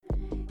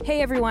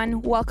Hey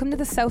everyone, welcome to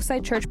the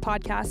Southside Church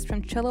podcast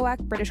from Chilliwack,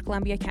 British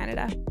Columbia,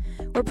 Canada.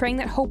 We're praying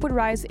that hope would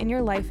rise in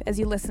your life as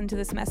you listen to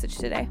this message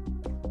today.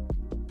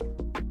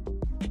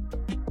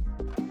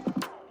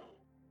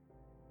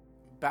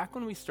 Back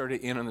when we started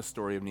in on the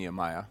story of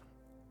Nehemiah,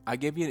 I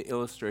gave you an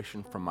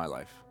illustration from my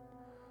life.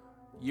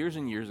 Years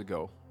and years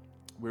ago,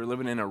 we were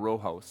living in a row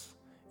house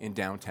in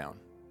downtown.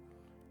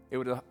 It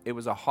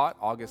was a hot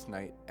August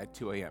night at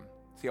 2 a.m.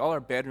 See, all our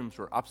bedrooms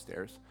were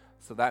upstairs,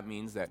 so that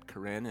means that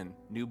Corinne and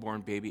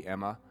newborn baby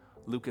Emma,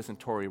 Lucas and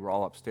Tori were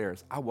all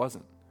upstairs. I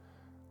wasn't.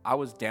 I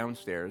was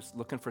downstairs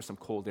looking for some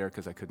cold air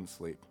because I couldn't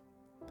sleep.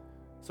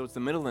 So it's the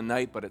middle of the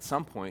night, but at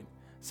some point,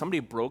 somebody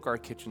broke our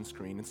kitchen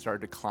screen and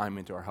started to climb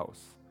into our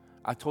house.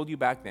 I told you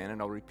back then,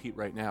 and I'll repeat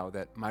right now,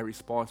 that my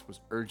response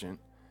was urgent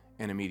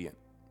and immediate.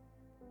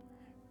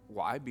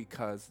 Why?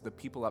 Because the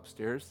people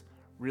upstairs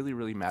really,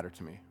 really matter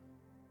to me.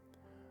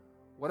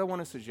 What I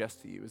want to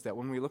suggest to you is that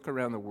when we look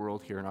around the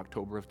world here in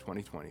October of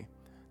 2020,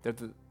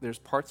 there's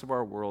parts of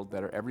our world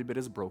that are every bit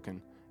as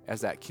broken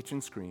as that kitchen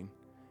screen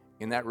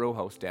in that row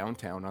house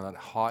downtown on that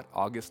hot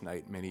August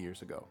night many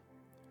years ago.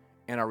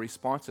 And our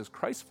response as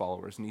Christ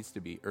followers needs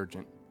to be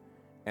urgent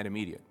and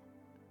immediate.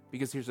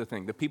 Because here's the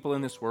thing, the people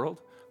in this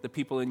world, the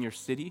people in your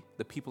city,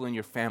 the people in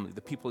your family,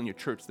 the people in your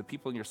church, the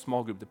people in your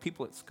small group, the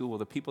people at school,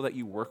 the people that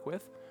you work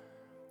with,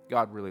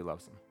 God really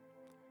loves them.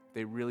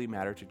 They really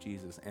matter to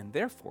Jesus and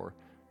therefore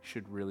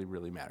should really,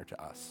 really matter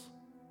to us.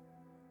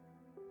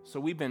 So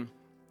we've been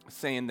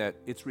saying that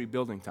it's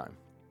rebuilding time.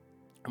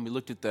 And we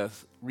looked at the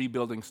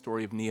rebuilding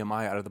story of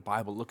Nehemiah out of the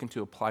Bible, looking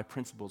to apply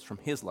principles from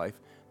his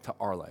life to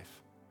our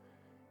life.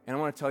 And I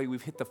want to tell you,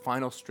 we've hit the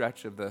final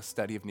stretch of the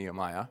study of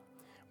Nehemiah.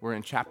 We're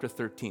in chapter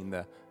 13,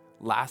 the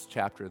last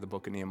chapter of the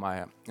book of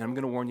Nehemiah. And I'm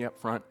going to warn you up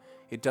front,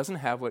 it doesn't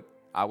have what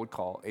I would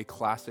call a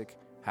classic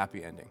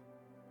happy ending,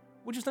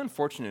 which is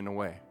unfortunate in a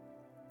way.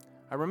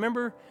 I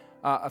remember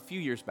a few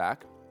years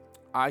back,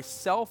 I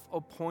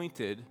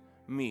self-appointed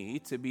me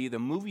to be the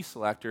movie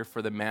selector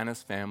for the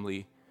Manis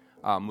family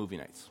movie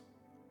nights.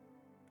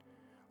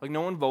 Like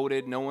no one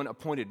voted, no one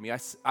appointed me.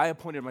 I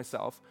appointed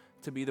myself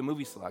to be the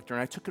movie selector,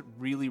 and I took it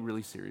really,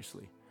 really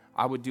seriously.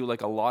 I would do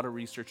like a lot of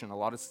research and a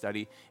lot of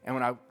study, and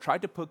when I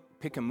tried to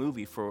pick a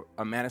movie for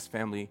a Manis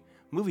family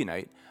movie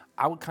night,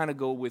 I would kind of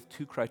go with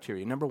two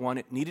criteria. Number one,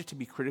 it needed to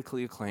be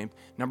critically acclaimed.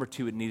 Number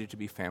two, it needed to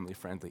be family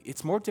friendly.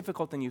 It's more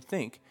difficult than you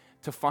think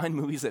to find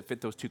movies that fit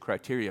those two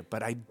criteria,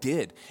 but I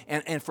did.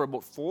 And for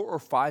about 4 or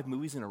 5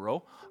 movies in a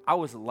row, I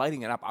was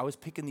lighting it up. I was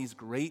picking these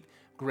great,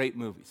 great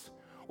movies.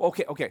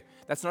 Okay,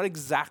 that's not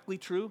exactly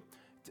true.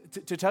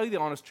 To tell you the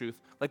honest truth,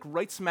 like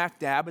right smack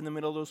dab in the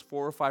middle of those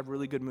 4 or 5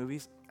 really good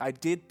movies, I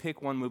did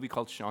pick one movie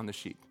called Shaun the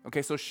Sheep.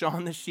 Okay, so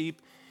Shaun the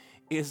Sheep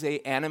is an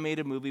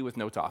animated movie with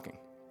no talking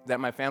that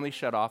my family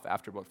shut off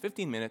after about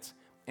 15 minutes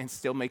and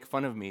still make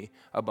fun of me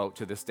about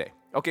to this day.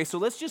 Okay, so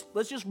let's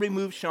just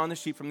remove Shaun the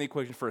Sheep from the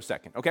equation for a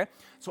second, okay?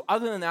 So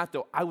other than that,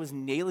 though, I was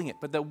nailing it.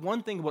 But the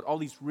one thing about all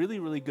these really,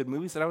 really good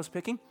movies that I was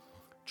picking,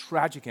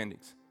 tragic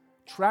endings.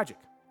 Tragic.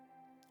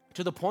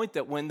 To the point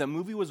that when the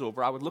movie was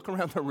over, I would look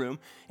around the room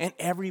and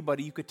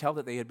everybody, you could tell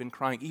that they had been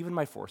crying, even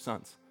my 4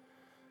 sons.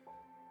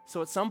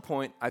 So at some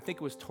point, I think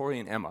it was Tori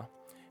and Emma,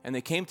 and they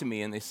came to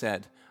me and they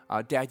said,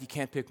 Dad, you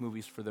can't pick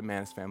movies for the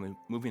Manis family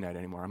movie night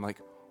anymore. I'm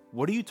like,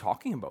 what are you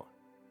talking about?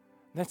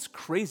 That's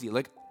crazy.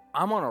 Like,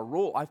 I'm on a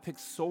roll. I've picked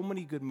so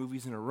many good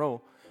movies in a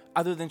row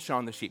other than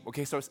Shaun the Sheep.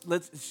 Okay, so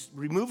let's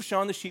remove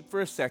Shaun the Sheep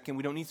for a second.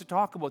 We don't need to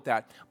talk about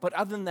that. But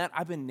other than that,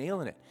 I've been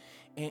nailing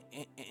it.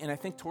 And I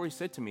think Tori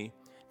said to me,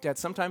 Dad,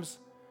 sometimes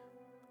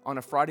on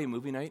a Friday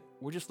movie night,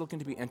 we're just looking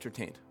to be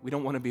entertained. We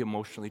don't want to be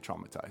emotionally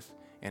traumatized.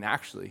 And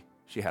actually,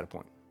 she had a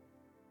point.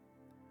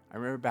 I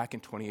remember back in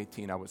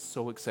 2018, I was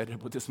so excited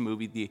about this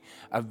movie, The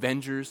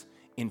Avengers: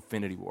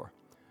 Infinity War.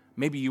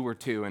 Maybe you were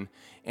too, and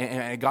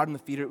I got in the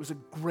theater. It was a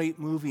great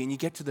movie, and you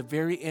get to the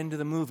very end of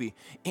the movie,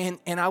 and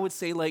I would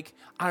say, like,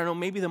 I don't know,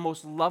 maybe the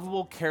most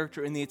lovable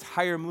character in the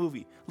entire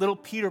movie, little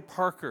Peter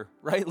Parker,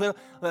 right?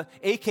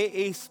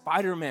 AKA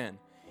Spider-Man.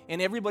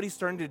 And everybody's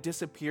starting to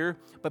disappear,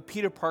 but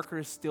Peter Parker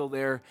is still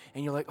there,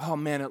 and you're like, oh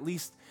man, at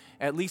least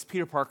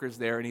Peter Parker's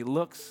there, and he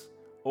looks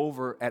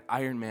over at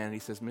Iron Man, and he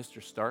says,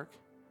 Mr. Stark,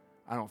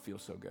 I don't feel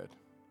so good.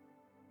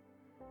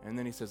 And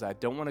then he says, I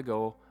don't want to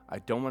go,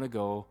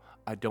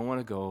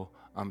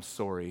 I'm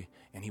sorry,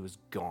 and he was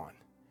gone.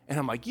 And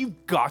I'm like,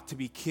 you've got to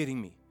be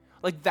kidding me.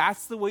 Like,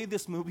 that's the way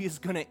this movie is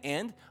going to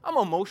end? I'm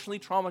emotionally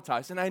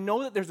traumatized, and I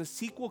know that there's a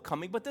sequel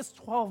coming, but that's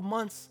 12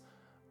 months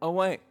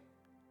away.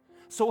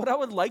 So what I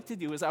would like to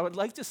do is I would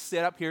like to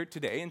sit up here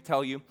today and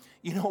tell you,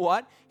 you know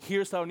what?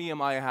 Here's how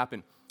Nehemiah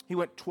happened. He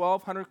went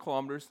 1,200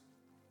 kilometers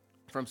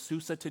from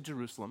Susa to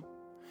Jerusalem.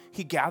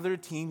 He gathered a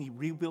team, he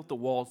rebuilt the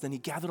walls, then he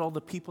gathered all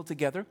the people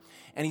together,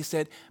 and he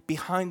said,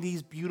 behind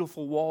these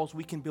beautiful walls,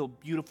 we can build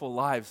beautiful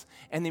lives.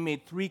 And they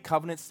made 3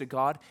 covenants to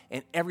God,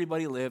 and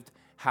everybody lived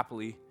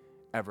happily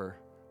ever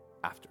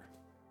after.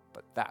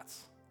 But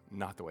that's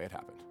not the way it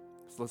happened.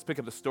 So let's pick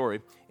up the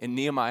story in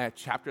Nehemiah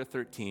chapter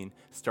 13,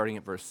 starting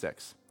at verse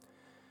 6.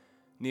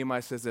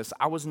 Nehemiah says this,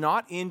 I was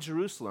not in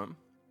Jerusalem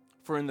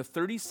For in the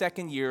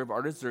 32nd year of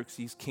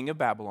Artaxerxes, king of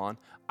Babylon,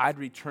 I'd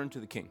return to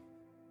the king.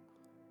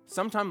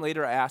 Sometime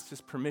later, I asked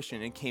his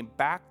permission and came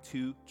back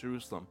to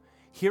Jerusalem.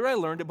 Here I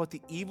learned about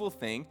the evil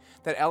thing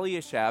that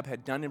Eliashib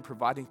had done in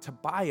providing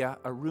Tobiah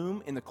a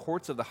room in the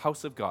courts of the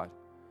house of God.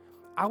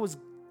 I was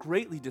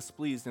greatly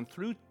displeased and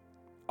threw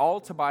all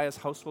Tobiah's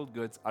household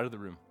goods out of the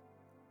room.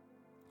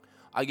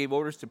 I gave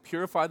orders to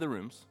purify the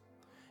rooms,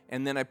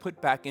 and then I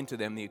put back into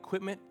them the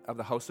equipment of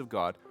the house of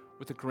God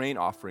with the grain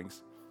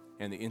offerings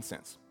and the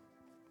incense.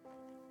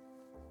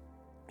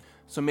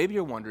 So maybe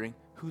you're wondering,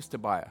 who's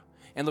Tobiah?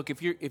 And look,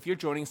 if you're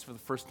joining us for the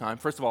first time,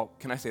 first of all,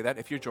 can I say that?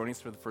 If you're joining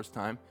us for the first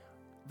time,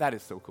 that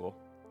is so cool.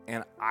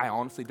 And I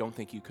honestly don't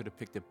think you could have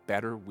picked a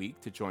better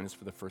week to join us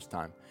for the first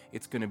time.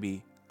 It's going to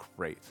be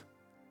great.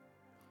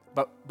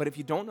 But if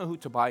you don't know who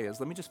Tobiah is,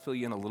 let me just fill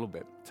you in a little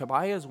bit.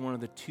 Tobiah is one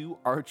of the two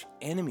arch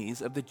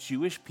enemies of the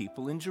Jewish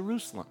people in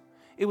Jerusalem.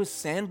 It was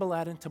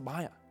Sanballat and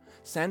Tobiah.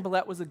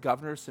 Sanballat was the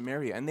governor of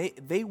Samaria, and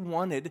they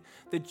wanted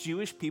the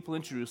Jewish people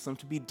in Jerusalem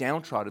to be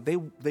downtrodden.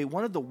 They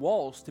wanted the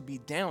walls to be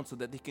down so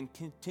that they can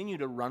continue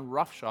to run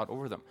roughshod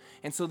over them.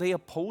 And so they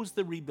opposed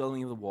the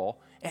rebuilding of the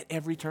wall at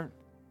every turn.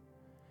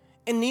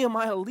 And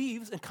Nehemiah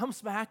leaves and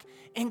comes back,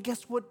 and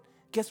guess what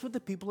the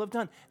people have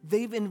done?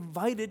 They've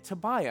invited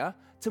Tobiah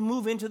to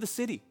move into the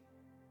city,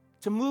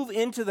 to move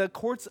into the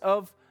courts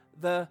of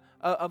the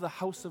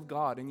house of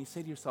God. And you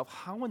say to yourself,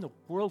 how in the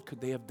world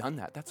could they have done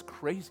that? That's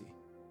crazy.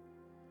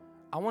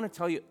 I want to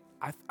tell you,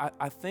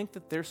 I think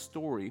that their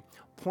story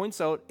points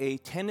out a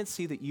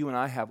tendency that you and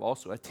I have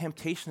also, a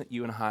temptation that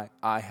you and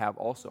I have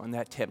also. And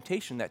that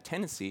temptation, that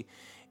tendency,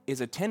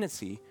 is a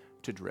tendency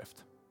to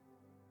drift.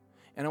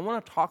 And I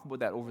want to talk about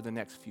that over the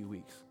next few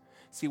weeks.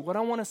 See, what I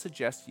want to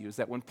suggest to you is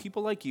that when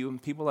people like you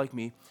and people like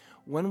me,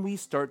 when we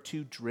start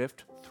to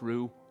drift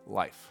through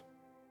life,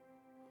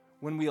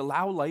 when we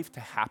allow life to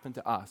happen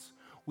to us,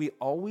 we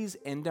always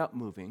end up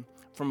moving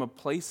from a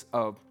place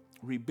of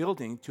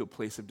rebuilding to a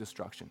place of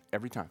destruction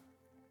every time.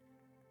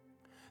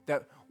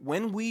 That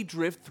when we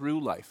drift through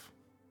life,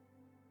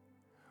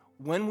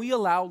 when we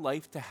allow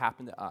life to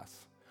happen to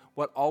us,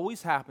 what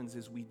always happens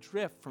is we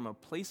drift from a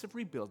place of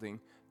rebuilding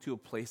to a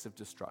place of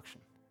destruction.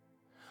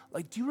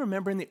 Like, do you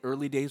remember in the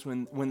early days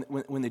when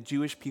the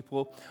Jewish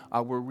people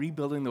were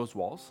rebuilding those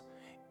walls?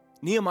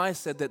 Nehemiah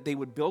said that they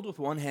would build with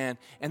one hand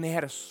and they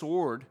had a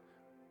sword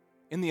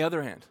in the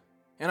other hand.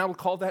 And I would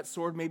call that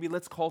sword, maybe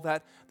let's call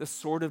that the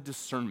sword of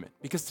discernment.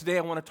 Because today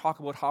I want to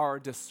talk about how our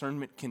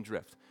discernment can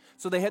drift.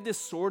 So they had this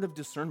sword of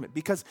discernment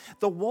because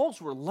the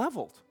walls were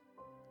leveled.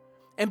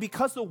 And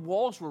because the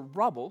walls were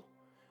rubble,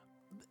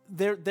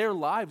 their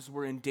lives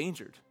were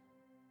endangered.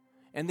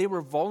 And they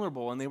were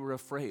vulnerable and they were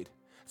afraid.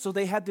 So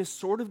they had this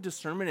sword of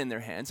discernment in their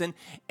hands. And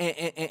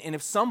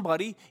if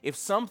somebody, if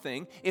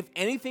something, if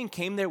anything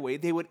came their way,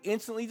 they would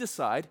instantly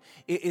decide,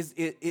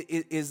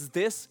 is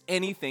this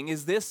anything,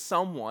 is this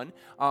someone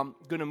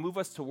going to move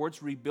us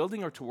towards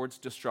rebuilding or towards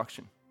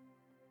destruction?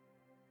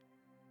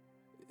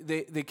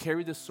 They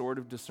carried the sword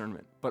of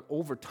discernment. But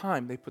over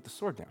time, they put the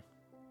sword down.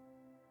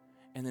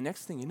 And the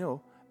next thing you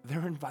know,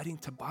 they're inviting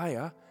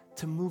Tobiah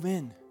to move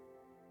in.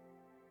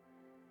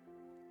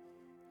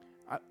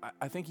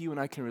 I think you and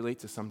I can relate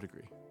to some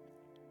degree.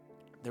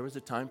 There was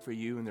a time for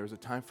you and there was a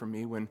time for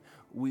me when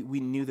we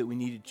knew that we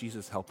needed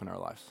Jesus' help in our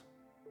lives.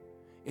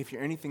 If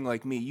you're anything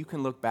like me, you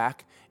can look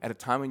back at a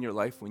time in your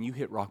life when you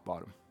hit rock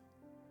bottom,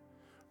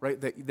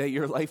 right? That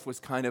your life was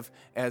kind of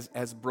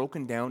as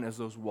broken down as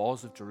those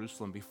walls of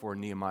Jerusalem before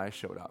Nehemiah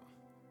showed up.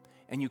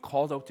 And you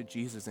called out to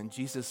Jesus and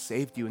Jesus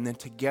saved you. And then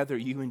together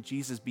you and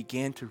Jesus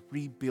began to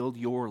rebuild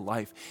your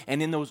life.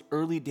 And in those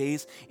early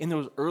days, in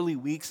those early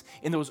weeks,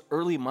 in those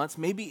early months,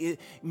 maybe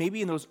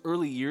in those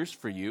early years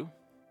for you,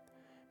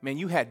 man,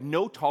 you had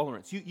no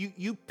tolerance.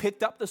 You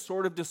picked up the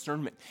sword of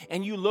discernment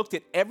and you looked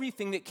at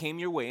everything that came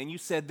your way and you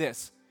said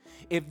this,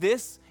 if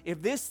this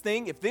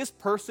thing, if this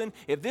person,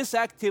 if this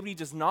activity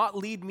does not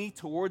lead me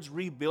towards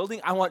rebuilding,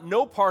 I want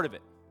no part of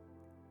it.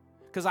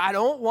 Because I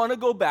don't want to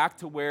go back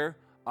to where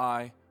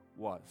I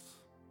was.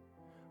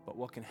 But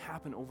what can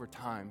happen over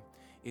time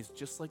is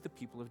just like the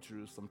people of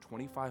Jerusalem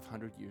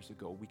 2,500 years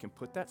ago, we can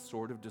put that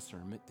sword of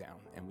discernment down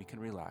and we can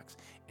relax.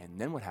 And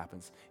then what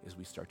happens is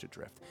we start to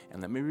drift.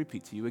 And let me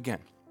repeat to you again.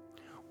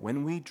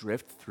 When we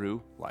drift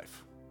through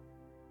life,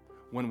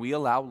 when we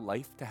allow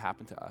life to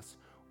happen to us,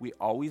 we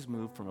always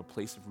move from a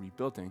place of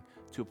rebuilding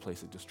to a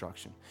place of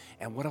destruction.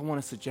 And what I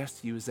want to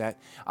suggest to you is that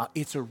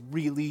it's a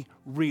really,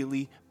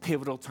 really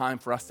pivotal time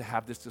for us to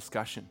have this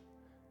discussion.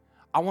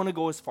 I want to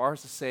go as far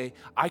as to say,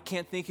 I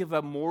can't think of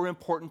a more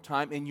important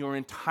time in your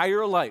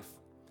entire life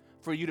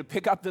for you to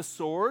pick up the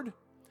sword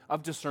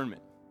of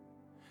discernment,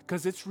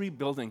 because it's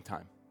rebuilding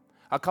time.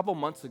 A couple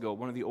months ago,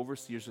 one of the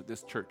overseers at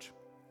this church,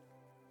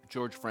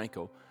 George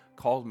Franco,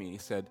 called me and he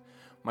said,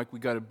 Mike, we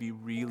got to be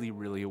really,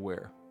 really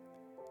aware.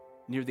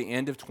 Near the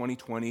end of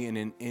 2020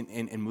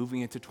 and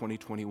moving into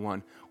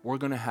 2021, we're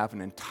going to have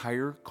an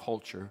entire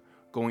culture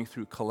going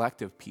through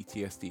collective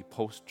PTSD,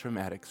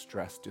 post-traumatic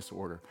stress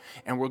disorder.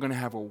 And we're going to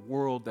have a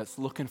world that's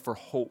looking for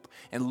hope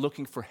and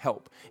looking for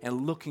help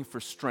and looking for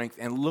strength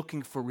and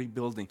looking for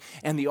rebuilding.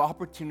 And the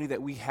opportunity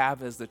that we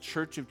have as the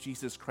Church of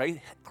Jesus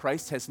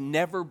Christ has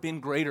never been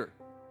greater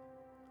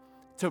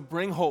to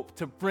bring hope,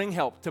 to bring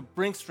help, to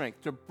bring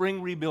strength, to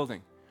bring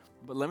rebuilding.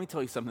 But let me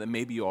tell you something that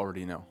maybe you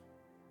already know.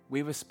 We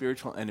have a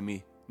spiritual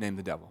enemy named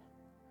the devil.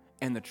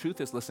 And the truth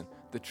is, listen,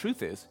 the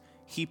truth is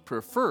he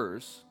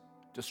prefers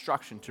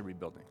destruction to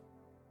rebuilding.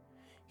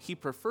 He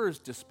prefers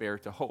despair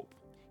to hope.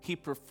 He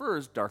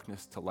prefers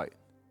darkness to light.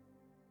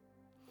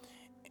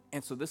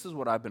 And so this is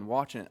what I've been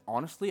watching.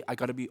 Honestly, I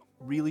got to be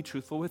really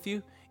truthful with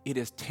you. It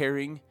is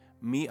tearing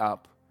me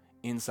up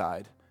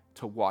inside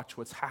to watch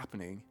what's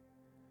happening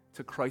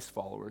to Christ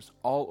followers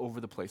all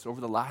over the place. Over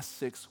the last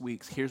 6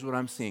 weeks, here's what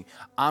I'm seeing.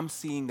 I'm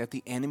seeing that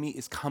the enemy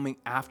is coming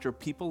after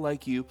people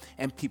like you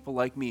and people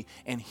like me.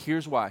 And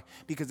here's why.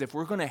 Because if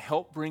we're going to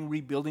help bring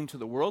rebuilding to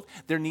the world,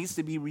 there needs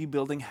to be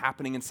rebuilding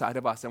happening inside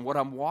of us. And what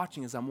I'm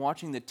watching is I'm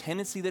watching the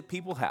tendency that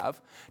people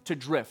have to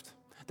drift.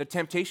 The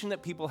temptation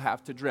that people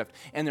have to drift.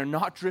 And they're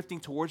not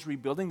drifting towards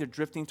rebuilding, they're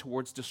drifting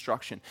towards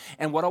destruction.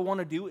 And what I want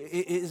to do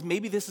is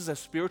maybe this is a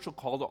spiritual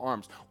call to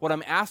arms. What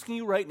I'm asking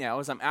you right now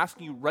is I'm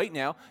asking you right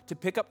now to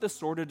pick up the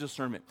sword of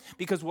discernment.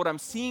 Because what I'm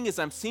seeing is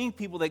I'm seeing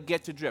people that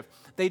get to drift.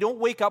 They don't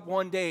wake up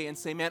one day and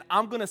say, man,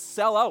 I'm going to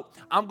sell out.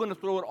 I'm going to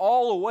throw it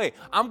all away.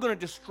 I'm going to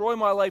destroy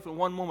my life in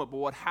one moment. But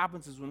what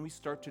happens is when we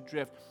start to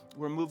drift,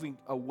 we're moving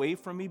away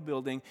from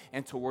rebuilding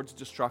and towards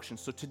destruction.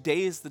 So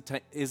today is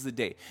the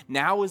day.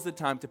 Now is the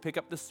time to pick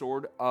up the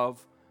sword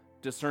of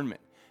discernment.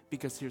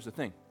 Because here's the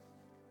thing.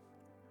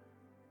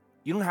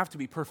 You don't have to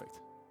be perfect.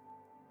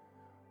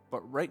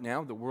 But right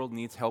now, the world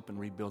needs help in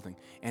rebuilding.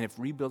 And if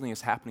rebuilding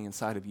is happening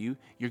inside of you,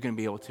 you're going to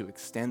be able to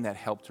extend that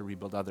help to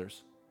rebuild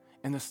others.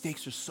 And the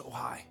stakes are so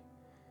high.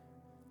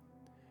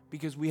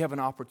 Because we have an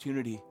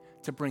opportunity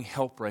to bring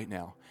help right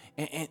now.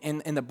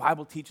 And the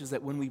Bible teaches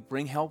that when we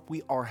bring help,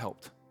 we are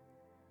helped.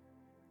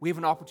 We have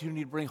an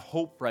opportunity to bring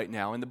hope right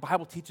now. And the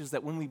Bible teaches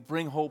that when we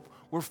bring hope,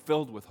 we're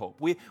filled with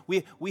hope.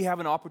 We have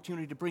an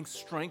opportunity to bring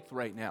strength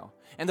right now.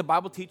 And the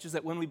Bible teaches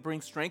that when we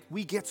bring strength,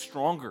 we get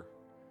stronger.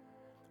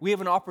 We have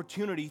an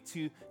opportunity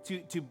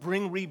to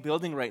bring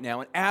rebuilding right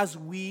now. And as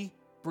we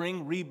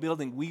bring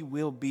rebuilding, we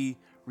will be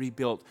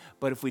rebuilt.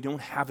 But if we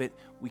don't have it,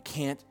 we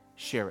can't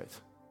share it.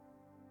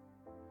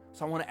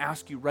 So I want to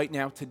ask you right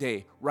now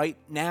today, right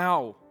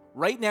now,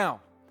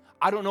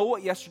 I don't know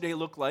what yesterday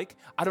looked like.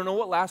 I don't know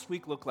what last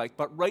week looked like.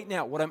 But right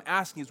now, what I'm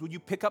asking is, would you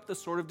pick up the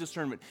sword of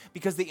discernment?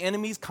 Because the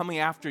enemy's coming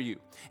after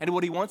you. And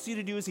what he wants you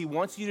to do is he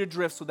wants you to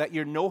drift so that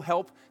you're no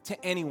help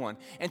to anyone.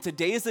 And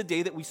today is the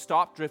day that we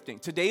stop drifting.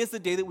 Today is the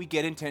day that we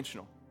get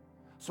intentional.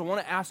 So I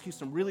want to ask you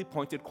some really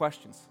pointed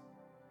questions.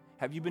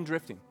 Have you been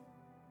drifting?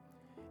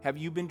 Have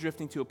you been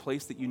drifting to a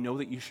place that you know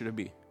that you shouldn't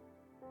be?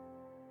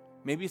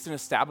 Maybe it's an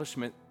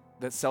establishment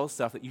that sells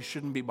stuff that you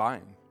shouldn't be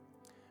buying.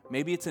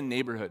 Maybe it's a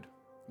neighborhood.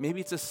 Maybe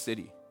it's a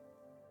city.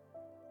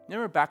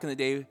 Remember back in the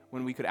day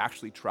when we could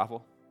actually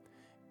travel?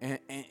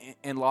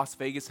 And Las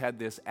Vegas had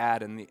this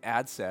ad, and the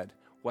ad said,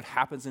 what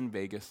happens in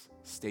Vegas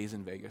stays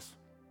in Vegas.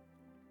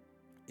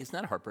 Isn't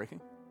that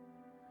heartbreaking?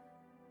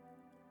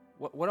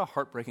 What a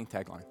heartbreaking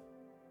tagline.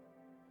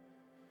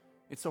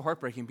 It's so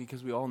heartbreaking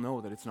because we all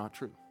know that it's not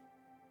true.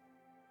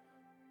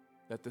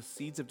 That the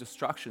seeds of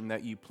destruction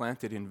that you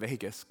planted in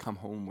Vegas come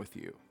home with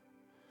you.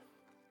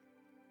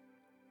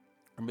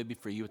 Or maybe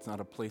for you, it's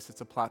not a place,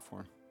 it's a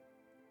platform.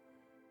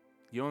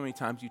 You know how many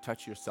times you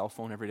touch your cell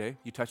phone every day?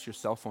 You touch your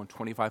cell phone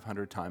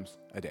 2,500 times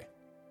a day.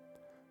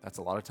 That's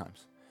a lot of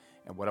times.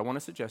 And what I want to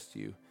suggest to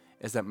you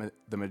is that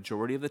the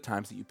majority of the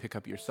times that you pick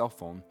up your cell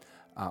phone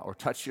or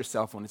touch your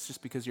cell phone, it's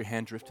just because your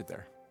hand drifted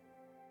there.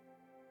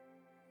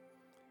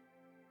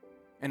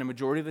 And a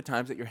majority of the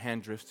times that your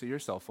hand drifts to your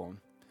cell phone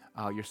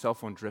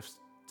drifts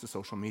to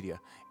social media.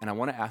 And I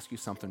want to ask you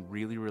something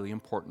really, really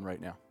important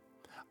right now.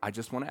 I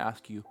just want to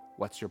ask you,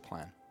 what's your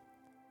plan?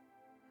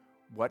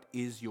 What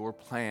is your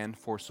plan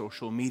for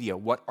social media?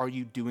 What are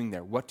you doing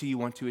there? What do you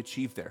want to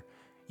achieve there?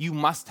 You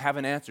must have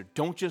an answer.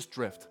 Don't just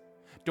drift.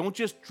 Don't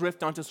just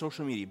drift onto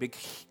social media,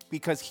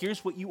 because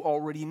here's what you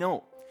already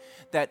know.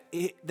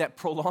 That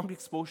prolonged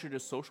exposure to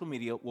social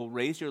media will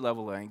raise your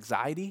level of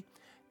anxiety,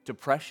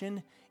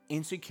 depression,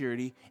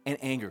 insecurity, and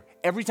anger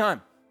every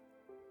time.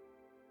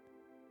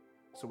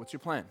 So what's your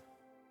plan?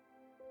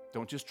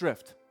 Don't just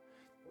drift.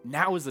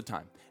 Now is the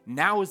time.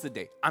 Now is the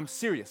day. I'm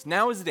serious.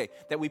 Now is the day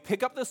that we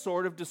pick up the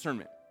sword of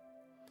discernment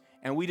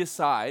and we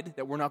decide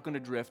that we're not going to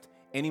drift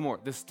anymore.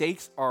 The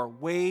stakes are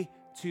way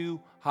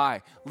too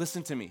high.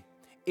 Listen to me.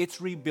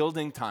 It's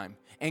rebuilding time.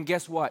 And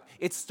guess what?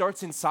 It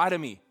starts inside of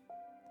me.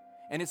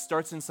 And it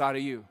starts inside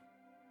of you.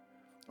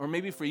 Or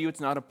maybe for you, it's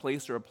not a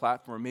place or a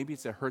platform. Maybe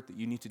it's a hurt that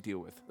you need to deal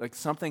with. Like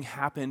something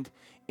happened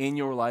in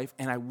your life,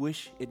 and I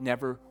wish it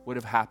never would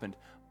have happened,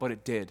 but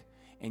it did.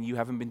 And you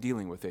haven't been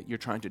dealing with it. You're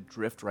trying to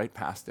drift right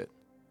past it.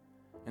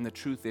 And the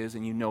truth is,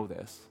 and you know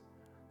this,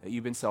 that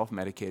you've been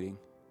self-medicating,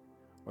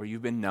 or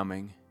you've been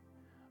numbing,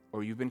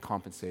 or you've been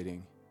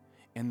compensating,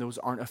 and those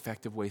aren't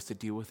effective ways to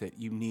deal with it.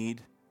 You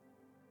need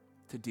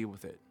to deal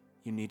with it.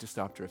 You need to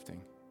stop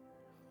drifting.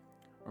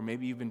 Or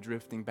maybe you've been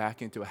drifting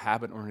back into a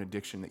habit or an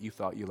addiction that you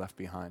thought you left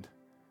behind.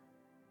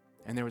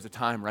 And there was a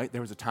time, right?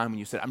 There was a time when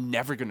you said, I'm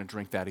never going to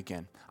drink that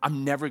again.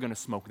 I'm never going to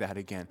smoke that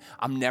again.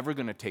 I'm never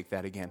going to take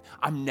that again.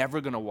 I'm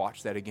never going to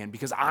watch that again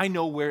because I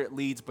know where it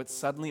leads. But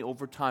suddenly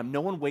over time, no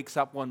one wakes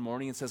up one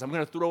morning and says, I'm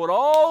going to throw it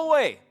all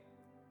away.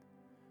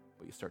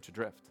 But you start to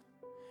drift.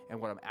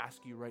 And what I'm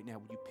asking you right now,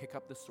 would you pick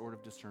up the sword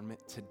of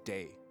discernment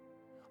today?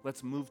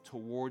 Let's move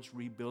towards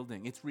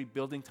rebuilding. It's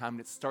rebuilding time, and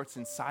it starts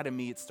inside of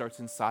me. It starts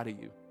inside of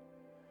you.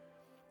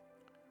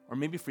 Or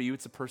maybe for you,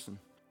 it's a person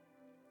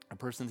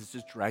that's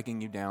just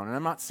dragging you down. And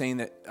I'm not saying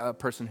that a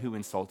person who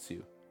insults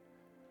you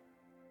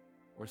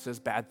or says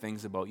bad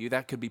things about you,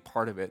 that could be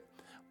part of it.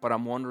 But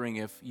I'm wondering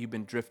if you've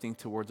been drifting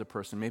towards a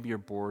person. Maybe you're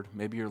bored,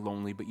 maybe you're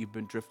lonely, but you've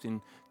been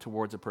drifting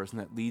towards a person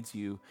that leads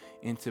you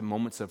into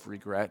moments of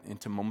regret,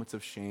 into moments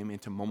of shame,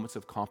 into moments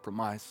of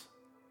compromise.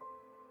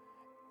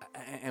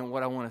 And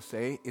what I want to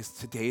say is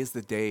today is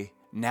the day.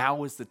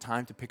 Now is the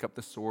time to pick up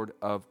the sword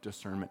of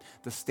discernment.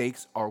 The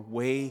stakes are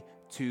way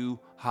too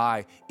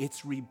high.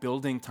 It's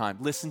rebuilding time.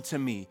 Listen to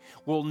me.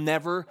 We'll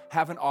never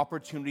have an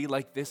opportunity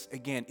like this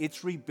again.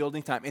 It's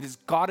rebuilding time. It has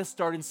got to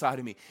start inside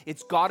of me.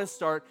 It's got to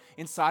start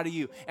inside of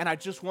you. And I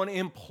just want to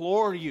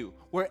implore you,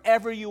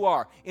 wherever you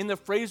are, in the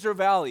Fraser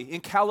Valley, in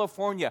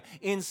California,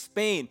 in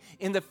Spain,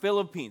 in the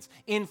Philippines,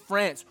 in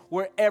France,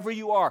 wherever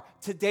you are,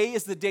 today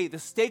is the day. The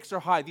stakes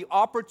are high. The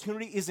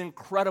opportunity is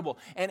incredible.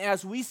 And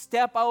as we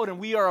step out and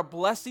we are a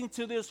blessing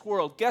to this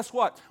world, guess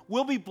what?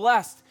 We'll be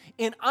blessed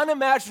in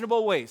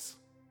unimaginable ways.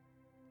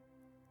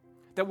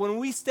 That when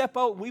we step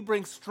out, we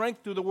bring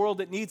strength to the world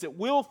that needs it.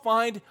 We'll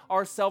find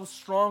ourselves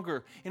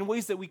stronger in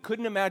ways that we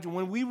couldn't imagine.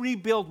 When we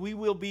rebuild, we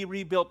will be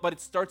rebuilt, but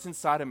it starts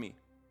inside of me.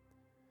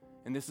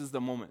 And this is the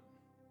moment.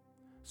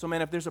 So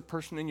man, if there's a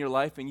person in your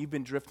life and you've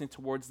been drifting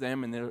towards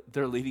them and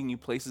they're leading you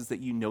places that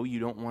you know you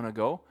don't want to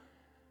go,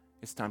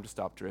 it's time to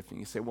stop drifting.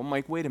 You say, well,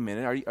 Mike, wait a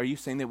minute. Are you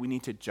saying that we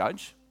need to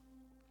judge?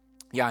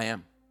 Yeah, I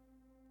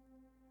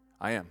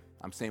am.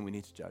 I'm saying we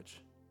need to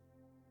judge.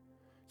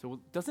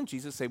 So doesn't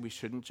Jesus say we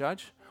shouldn't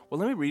judge? Well,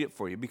 let me read it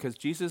for you because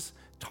Jesus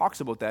talks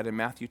about that in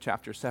Matthew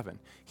chapter 7.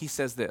 He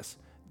says this,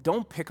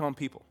 don't pick on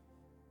people.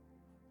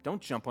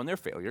 Don't jump on their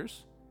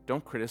failures.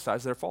 Don't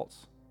criticize their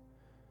faults.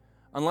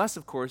 Unless,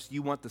 of course,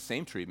 you want the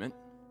same treatment.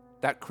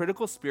 That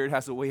critical spirit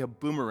has a way of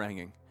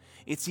boomeranging.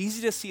 It's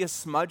easy to see a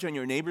smudge on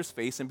your neighbor's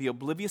face and be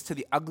oblivious to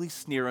the ugly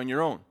sneer on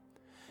your own.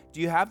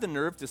 Do you have the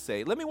nerve to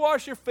say, let me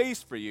wash your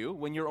face for you,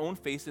 when your own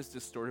face is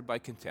distorted by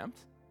contempt?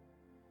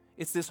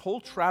 It's this whole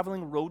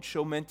traveling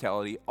roadshow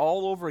mentality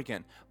all over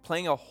again,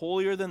 playing a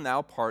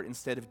holier-than-thou part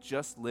instead of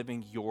just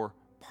living your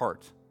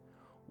part.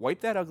 Wipe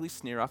that ugly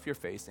sneer off your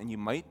face, and you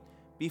might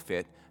be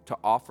fit to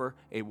offer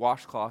a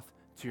washcloth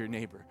to your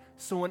neighbor.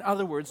 So in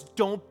other words,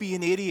 don't be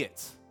an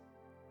idiot.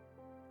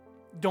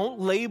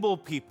 Don't label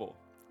people.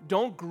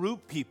 Don't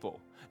group people.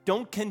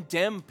 Don't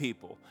condemn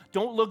people.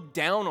 Don't look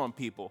down on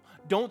people.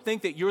 Don't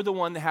think that you're the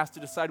one that has to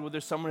decide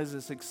whether someone is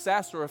a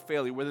success or a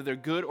failure, whether they're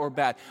good or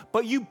bad.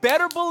 But you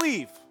better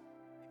believe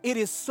it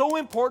is so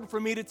important for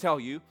me to tell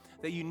you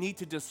that you need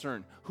to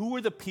discern who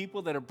are the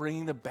people that are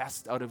bringing the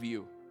best out of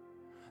you.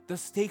 The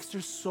stakes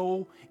are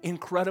so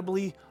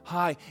incredibly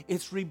high.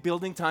 It's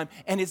rebuilding time,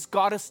 and it's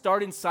got to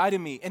start inside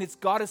of me, and it's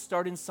got to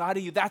start inside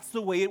of you. That's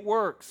the way it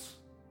works.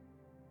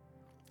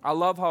 I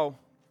love how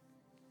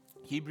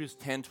Hebrews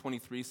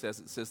 10:23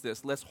 says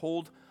this, let's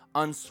hold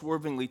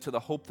unswervingly to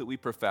the hope that we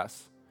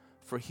profess,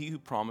 for he who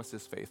promised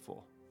is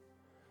faithful.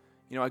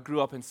 You know, I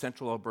grew up in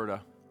central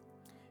Alberta,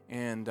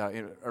 and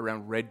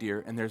around Red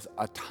Deer, and there's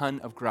a ton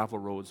of gravel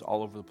roads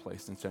all over the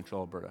place in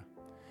central Alberta.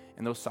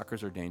 And those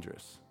suckers are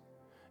dangerous,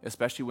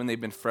 especially when they've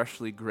been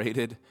freshly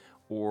graded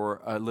or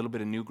a little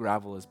bit of new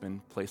gravel has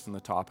been placed on the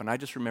top. And I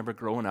just remember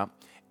growing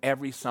up,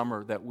 every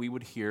summer that we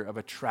would hear of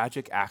a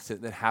tragic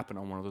accident that happened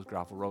on one of those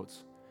gravel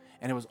roads.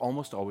 And it was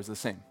almost always the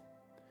same.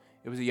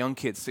 It was a young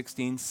kid,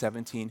 16,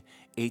 17,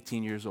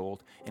 18 years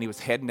old, and he was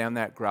heading down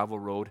that gravel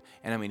road,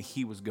 and I mean,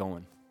 he was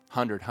going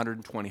 100,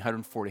 120,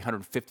 140,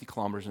 150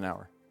 kilometers an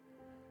hour.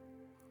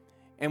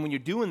 And when you're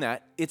doing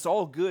that, it's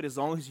all good as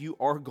long as you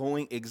are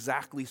going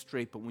exactly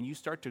straight. But when you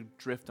start to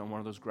drift on one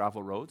of those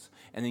gravel roads,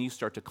 and then you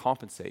start to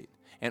compensate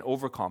and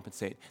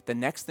overcompensate, the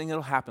next thing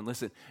that'll happen,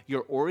 listen,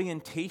 your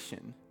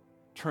orientation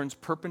turns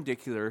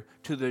perpendicular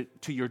to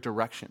your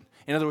direction.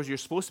 In other words, you're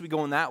supposed to be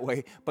going that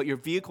way, but your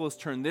vehicle is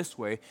turned this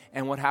way,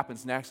 and what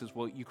happens next is,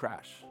 well, you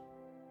crash.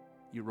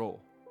 You roll.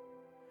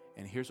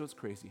 And here's what's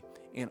crazy.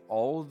 In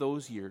all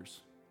those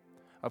years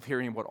of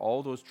hearing about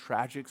all those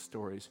tragic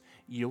stories,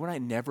 you know what I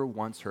never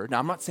once heard? Now,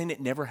 I'm not saying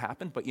it never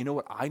happened, but you know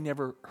what I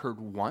never heard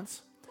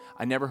once?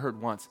 I never heard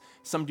once.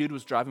 Some dude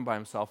was driving by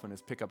himself in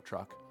his pickup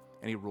truck,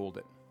 and he rolled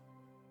it.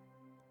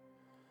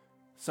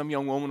 Some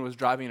young woman was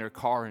driving in her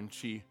car, and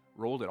she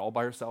rolled it all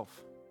by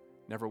herself.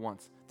 Never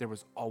once. There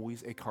was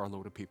always a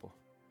carload of people.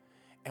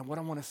 And what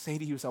I want to say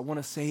to you is I want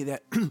to say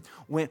that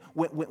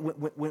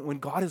when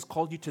God has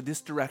called you to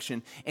this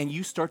direction and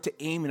you start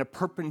to aim in a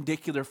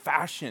perpendicular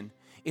fashion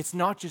it's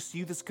not just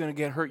you that's going to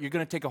get hurt. You're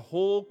going to take a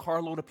whole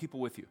carload of people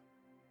with you.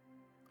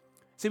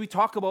 See, we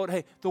talk about,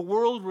 hey, the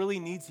world really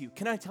needs you.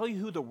 Can I tell you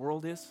who the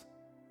world is?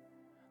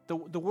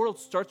 The world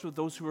starts with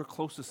those who are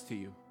closest to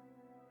you.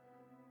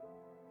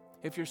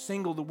 If you're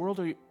single, the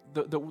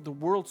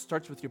world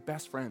starts with your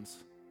best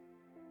friends,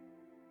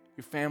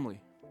 your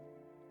family,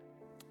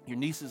 your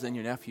nieces and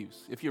your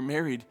nephews. If you're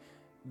married,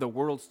 the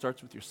world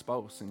starts with your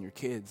spouse and your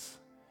kids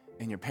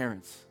and your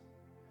parents.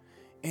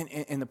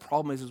 And the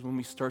problem is when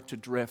we start to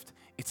drift,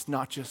 it's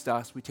not just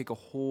us. We take a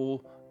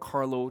whole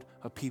carload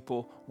of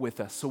people with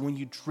us. So when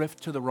you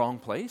drift to the wrong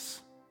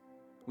place,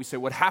 we say,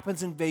 what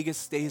happens in Vegas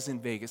stays in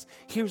Vegas.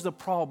 Here's the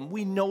problem.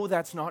 We know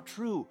that's not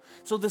true.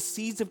 So the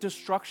seeds of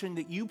destruction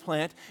that you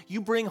plant,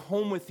 you bring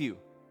home with you.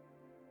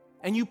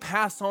 And you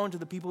pass on to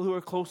the people who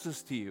are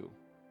closest to you.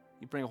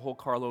 You bring a whole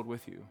carload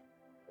with you.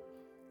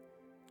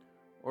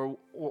 Or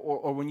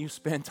when you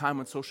spend time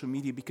on social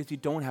media because you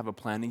don't have a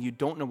plan and you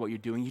don't know what you're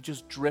doing, you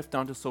just drift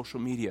onto social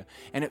media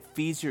and it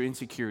feeds your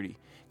insecurity.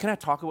 Can I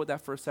talk about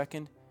that for a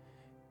second?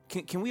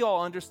 Can we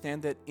all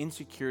understand that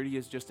insecurity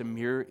is just a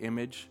mirror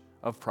image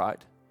of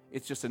pride?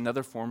 It's just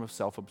another form of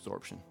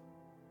self-absorption.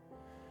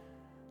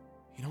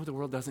 You know what the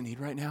world doesn't need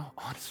right now?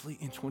 Honestly,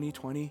 in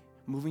 2020,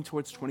 moving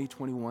towards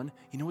 2021,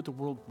 you know what the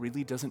world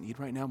really doesn't need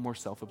right now? More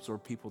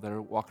self-absorbed people that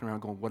are walking around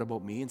going, what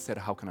about me? Instead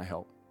of how can I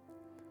help?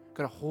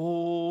 Got a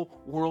whole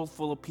world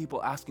full of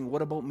people asking,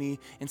 what about me?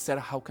 Instead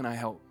of how can I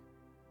help?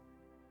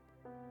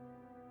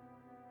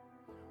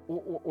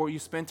 Or you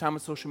spend time on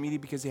social media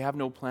because you have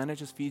no plan. It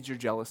just feeds your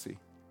jealousy.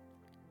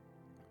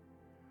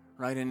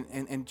 Right?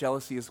 And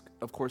jealousy is,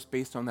 of course,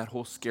 based on that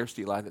whole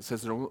scarcity lie that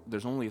says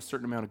there's only a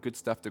certain amount of good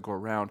stuff to go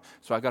around,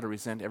 so I got to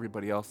resent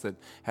everybody else that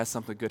has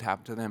something good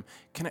happen to them.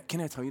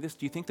 Can I tell you this?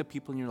 Do you think the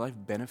people in your life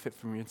benefit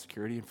from your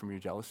insecurity and from your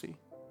jealousy?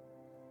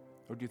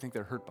 Or do you think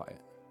they're hurt by it?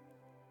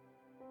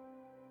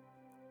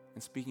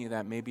 And speaking of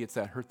that, maybe it's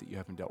that hurt that you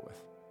haven't dealt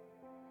with.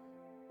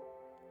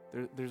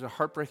 There's a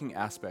heartbreaking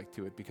aspect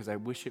to it because I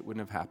wish it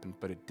wouldn't have happened,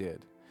 but it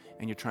did.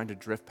 And you're trying to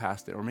drift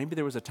past it. Or maybe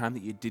there was a time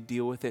that you did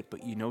deal with it,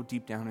 but you know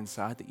deep down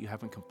inside that you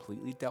haven't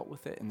completely dealt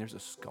with it, and there's a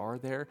scar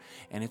there,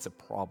 and it's a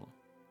problem.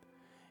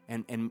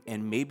 And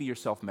maybe you're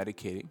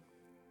self-medicating,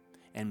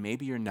 and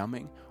maybe you're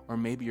numbing, or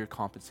maybe you're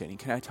compensating.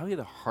 Can I tell you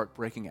the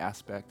heartbreaking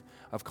aspect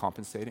of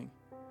compensating?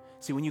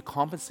 See, when you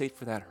compensate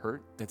for that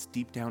hurt that's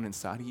deep down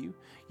inside of you,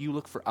 you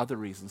look for other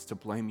reasons to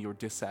blame your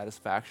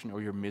dissatisfaction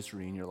or your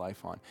misery in your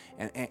life on.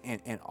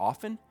 And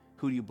often,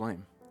 who do you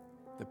blame?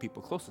 The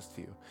people closest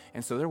to you.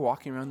 And so they're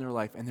walking around their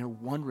life and they're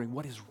wondering,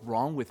 what is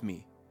wrong with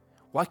me?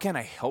 Why can't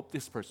I help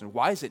this person?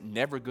 Why is it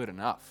never good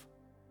enough?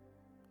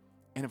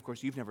 And of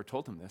course, you've never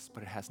told them this,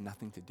 but it has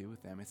nothing to do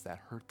with them. It's that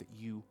hurt that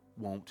you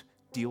won't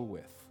deal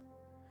with.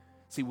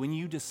 See, when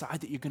you decide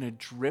that you're going to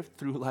drift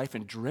through life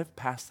and drift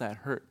past that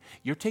hurt,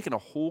 you're taking a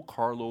whole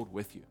carload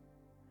with you.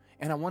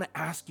 And I want to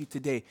ask you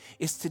today,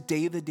 is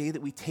today the day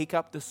that we take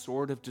up the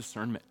sword of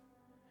discernment?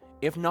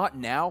 If not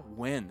now,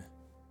 when?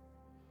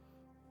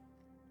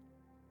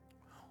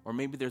 Or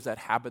maybe there's that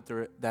habit,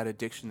 that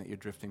addiction that you're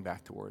drifting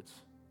back towards.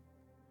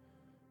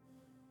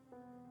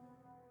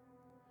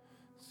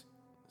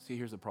 See,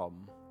 here's the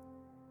problem.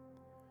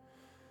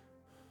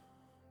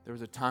 There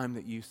was a time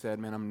that you said,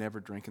 man, I'm never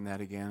drinking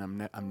that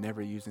again. I'm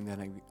never using that.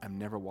 I'm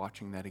never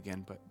watching that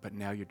again. But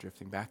now you're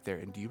drifting back there.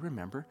 And do you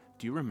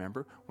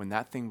remember when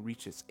that thing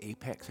reached its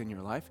apex in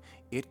your life?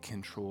 It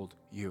controlled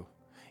you.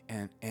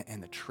 And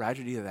the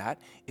tragedy of that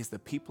is the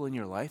people in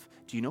your life,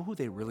 do you know who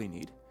they really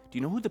need? Do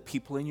you know who the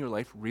people in your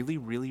life really,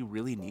 really,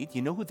 really need?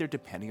 You know who they're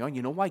depending on?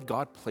 You know why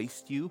God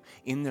placed you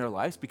in their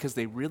lives? Because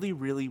they really,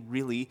 really,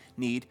 really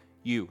need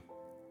you.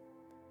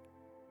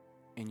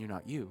 And you're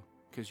not you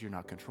because you're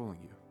not controlling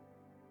you.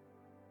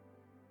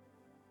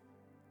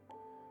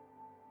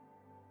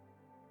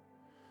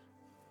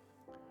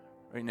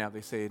 Right now,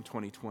 they say in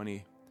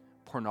 2020,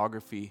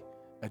 pornography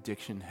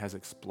addiction has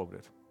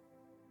exploded.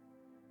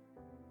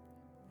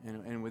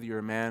 And whether you're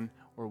a man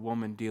or a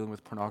woman dealing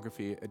with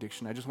pornography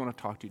addiction, I just want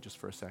to talk to you just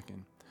for a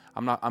second.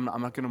 I'm not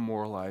going to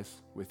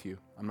moralize with you.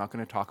 I'm not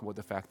going to talk about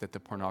the fact that the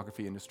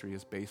pornography industry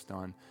is based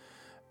on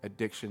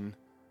addiction,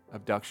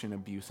 abduction,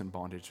 abuse, and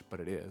bondage, but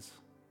it is.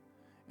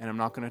 And I'm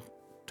not going to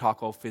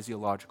talk all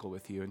physiological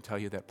with you and tell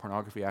you that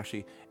pornography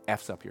actually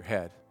F's up your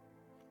head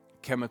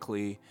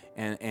chemically,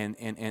 and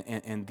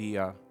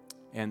the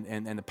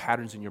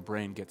patterns in your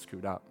brain get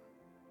screwed up.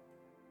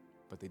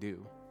 But they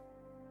do.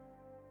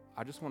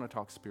 I just want to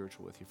talk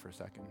spiritual with you for a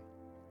second.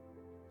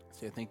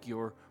 See, I think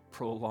your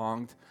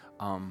prolonged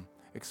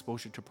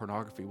exposure to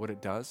pornography, what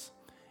it does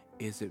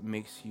is it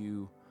makes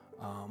you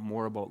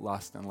more about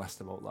lust and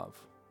less about love.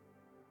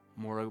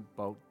 More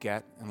about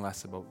get and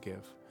less about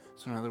give.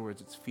 So in other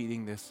words, it's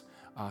feeding this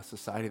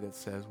society that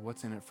says,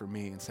 what's in it for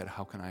me, instead of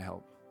how can I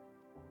help?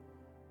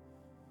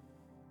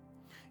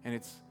 And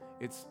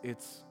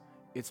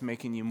it's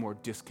making you more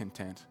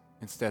discontent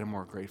instead of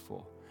more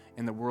grateful.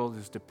 And the world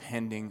is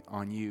depending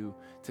on you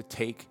to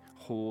take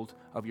hold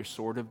of your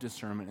sword of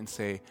discernment and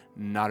say,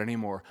 not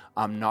anymore.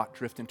 I'm not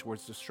drifting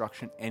towards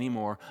destruction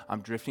anymore.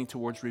 I'm drifting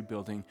towards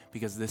rebuilding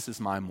because this is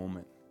my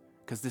moment.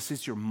 because this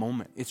is your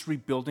moment. It's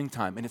rebuilding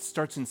time, and it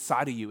starts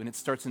inside of you, and it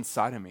starts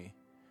inside of me.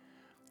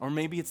 Or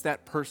maybe it's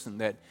that person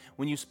that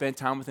when you spend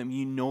time with them,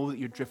 you know that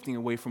you're drifting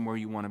away from where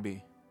you want to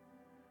be.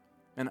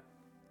 And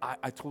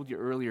I told you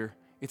earlier,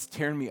 it's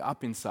tearing me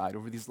up inside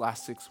over these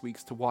last 6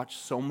 weeks to watch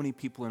so many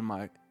people in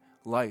my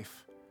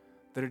life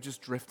that are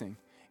just drifting.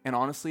 And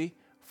honestly,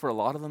 for a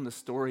lot of them, the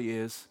story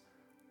is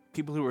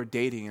people who are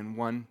dating and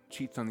one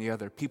cheats on the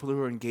other, people who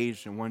are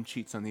engaged and one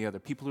cheats on the other,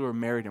 people who are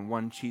married and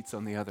one cheats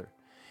on the other.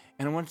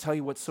 And I want to tell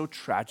you what's so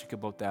tragic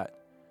about that.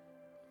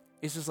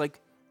 It's just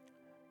like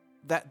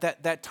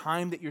that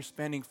time that you're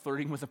spending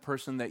flirting with a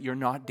person that you're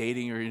not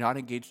dating or you're not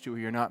engaged to or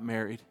you're not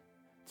married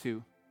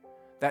to.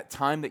 That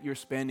time that you're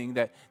spending,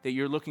 that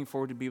you're looking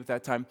forward to be with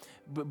that time,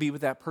 be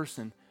with that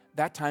person,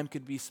 that time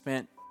could be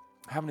spent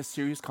having a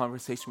serious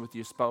conversation with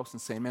your spouse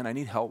and saying, man, I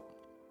need help.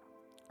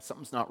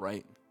 Something's not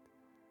right.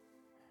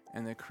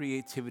 And the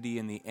creativity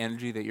and the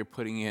energy that you're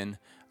putting in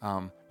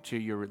to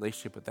your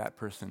relationship with that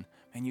person,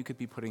 and you could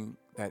be putting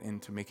that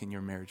into making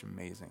your marriage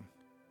amazing.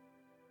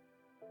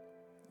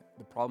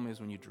 The problem is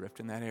when you drift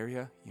in that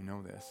area, you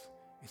know this.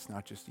 It's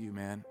not just you,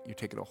 man. You're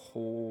taking a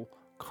whole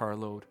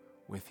carload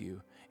with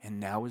you. And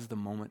now is the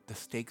moment. The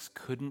stakes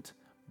couldn't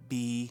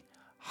be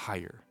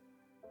higher.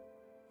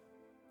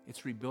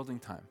 It's rebuilding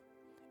time.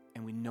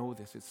 And we know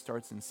this. It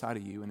starts inside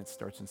of you and it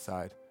starts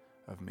inside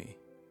of me.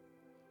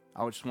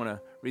 I just want to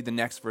read the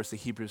next verse of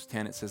Hebrews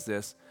 10. It says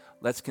this,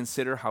 let's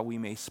consider how we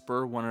may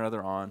spur one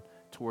another on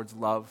towards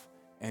love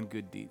and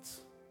good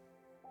deeds.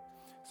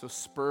 So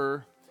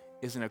spur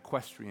is an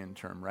equestrian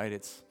term, right?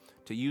 It's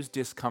to use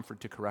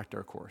discomfort to correct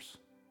our course.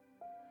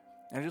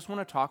 And I just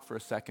want to talk for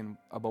a second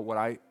about what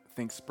I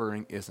think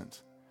spurring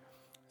isn't.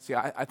 See,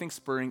 I think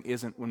spurring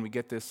isn't when we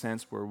get this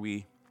sense where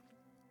we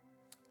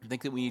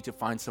think that we need to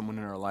find someone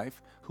in our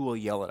life who will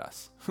yell at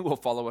us, who will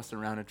follow us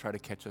around and try to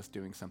catch us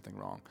doing something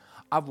wrong.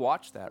 I've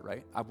watched that,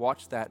 right? I've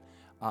watched that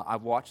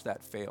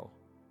fail,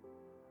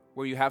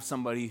 where you have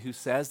somebody who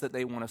says that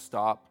they want to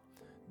stop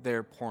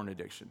their porn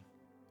addiction,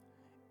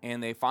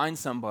 and they find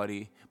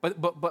somebody,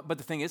 but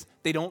the thing is,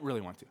 they don't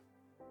really want to.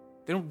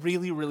 They don't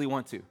really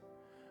want to.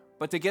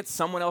 But to get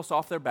someone else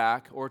off their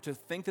back or to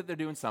think that they're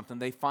doing something,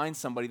 they find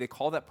somebody, they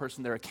call that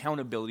person their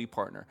accountability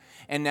partner.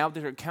 And now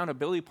their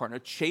accountability partner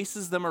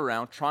chases them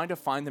around trying to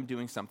find them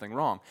doing something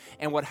wrong.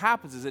 And what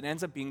happens is it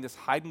ends up being this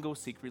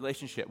hide-and-go-seek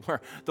relationship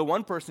where the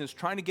one person is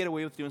trying to get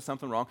away with doing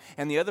something wrong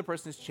and the other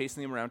person is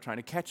chasing them around trying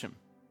to catch him.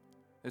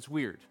 It's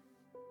weird.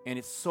 And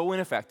it's so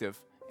ineffective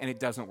and it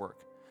doesn't work.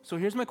 So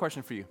here's my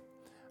question for you.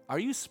 Are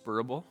you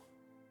spurable?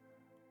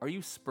 Are you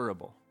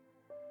spurable?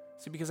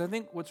 See, because I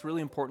think what's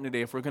really important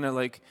today, if we're going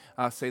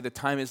to say the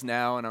time is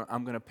now and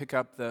I'm going to pick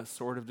up the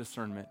sword of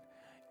discernment,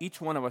 each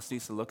one of us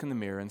needs to look in the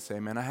mirror and say,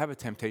 man, I have a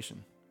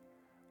temptation.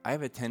 I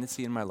have a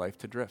tendency in my life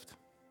to drift.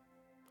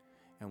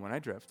 And when I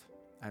drift,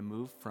 I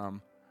move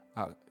from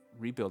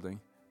rebuilding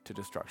to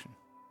destruction.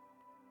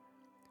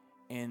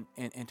 And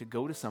to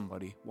go to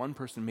somebody, one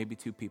person, maybe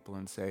two people,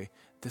 and say,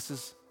 this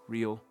is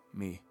real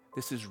me.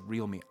 This is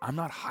real me. I'm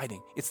not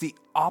hiding. It's the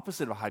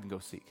opposite of hide and go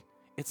seek.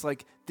 It's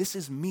like, this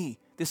is me.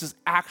 This is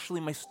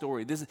actually my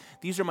story.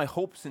 These are my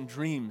hopes and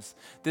dreams.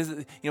 This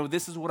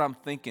is what I'm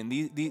thinking.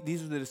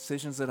 These are the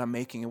decisions that I'm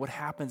making. And what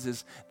happens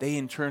is they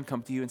in turn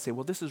come to you and say,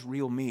 well, this is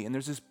real me. And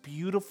there's this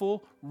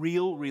beautiful,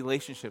 real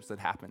relationships that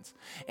happens.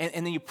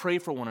 And then you pray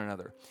for one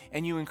another.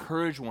 And you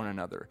encourage one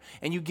another.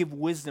 And you give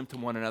wisdom to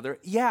one another.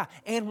 Yeah,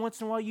 and once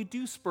in a while you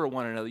do spur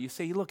one another. You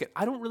say, look,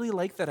 I don't really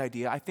like that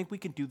idea. I think we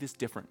can do this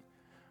different.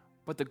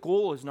 But the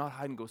goal is not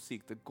hide and go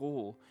seek. The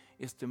goal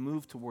is to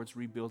move towards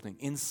rebuilding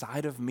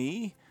inside of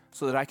me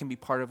so that I can be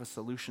part of a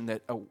solution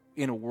that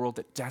in a world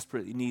that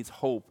desperately needs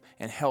hope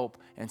and help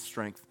and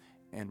strength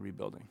and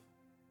rebuilding.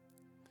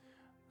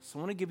 So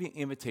I want to give you an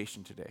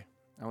invitation today.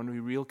 I want to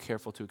be real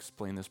careful to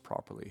explain this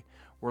properly.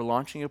 We're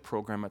launching a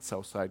program at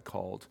Southside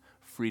called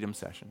Freedom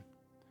Session.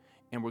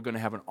 And we're going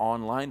to have an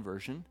online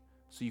version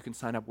so you can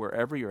sign up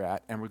wherever you're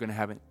at, and we're going to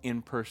have an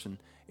in-person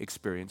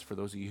experience for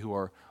those of you who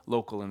are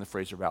local in the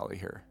Fraser Valley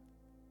here.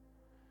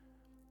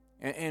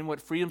 And what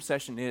Freedom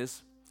Session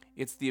is,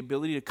 it's the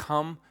ability to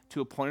come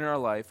to a point in our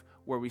life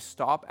where we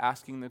stop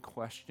asking the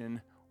question,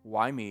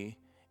 why me,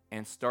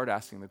 and start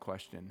asking the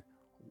question,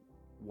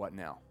 what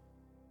now?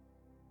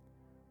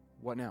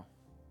 What now?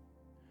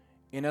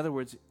 In other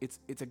words,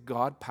 it's a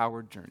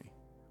God-powered journey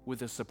with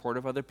the support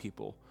of other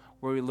people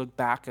where we look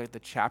back at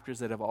the chapters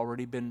that have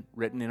already been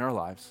written in our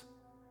lives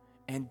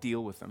and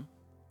deal with them,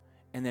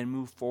 and then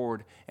move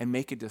forward and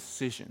make a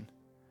decision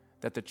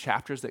that the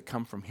chapters that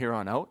come from here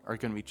on out are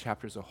going to be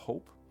chapters of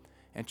hope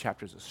and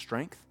chapters of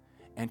strength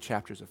and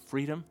chapters of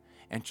freedom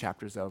and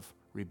chapters of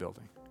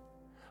rebuilding.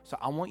 So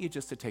I want you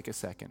just to take a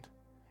second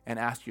and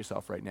ask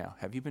yourself right now,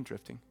 have you been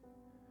drifting?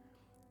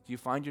 Do you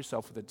find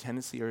yourself with a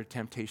tendency or a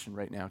temptation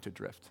right now to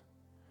drift?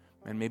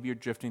 And maybe you're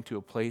drifting to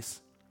a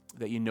place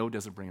that you know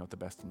doesn't bring out the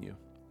best in you.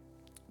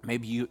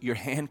 Maybe your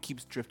hand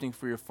keeps drifting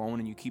for your phone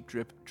and you keep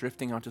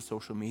drifting onto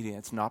social media and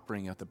it's not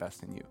bringing out the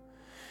best in you.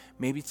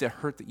 Maybe it's a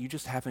hurt that you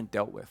just haven't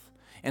dealt with.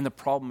 And the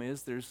problem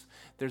is there's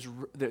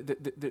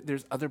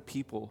other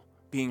people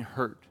being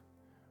hurt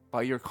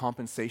by your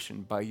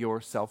compensation, by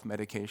your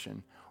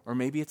self-medication. Or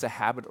maybe it's a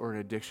habit or an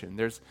addiction.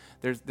 There's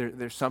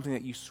something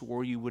that you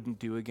swore you wouldn't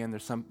do again.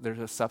 There's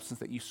a substance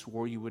that you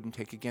swore you wouldn't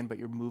take again, but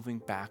you're moving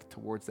back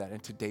towards that.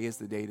 And today is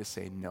the day to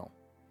say, no,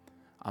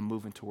 I'm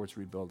moving towards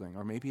rebuilding.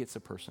 Or maybe it's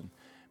a person.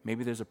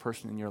 Maybe there's a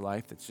person in your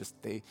life that's just,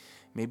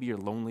 maybe you're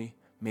lonely,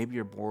 maybe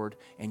you're bored,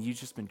 and you've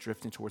just been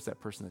drifting towards that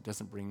person that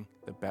doesn't bring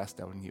the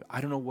best out in you.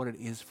 I don't know what it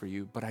is for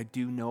you, but I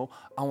do know,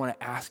 I want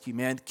to ask you,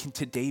 man, can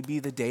today be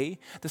the day?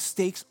 The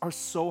stakes are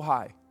so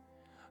high.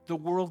 The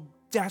world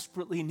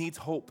desperately needs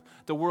hope.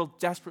 The world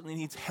desperately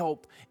needs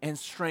help and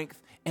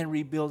strength and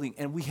rebuilding,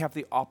 and we have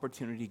the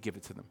opportunity to give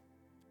it to them.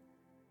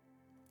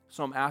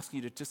 So I'm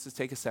asking you to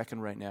take a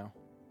second right now.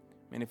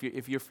 And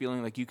if you're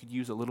feeling like you could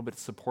use a little bit of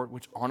support,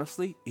 which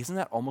honestly, isn't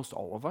that almost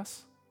all of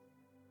us?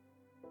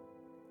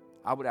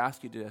 I would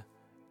ask you to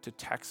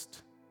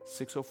text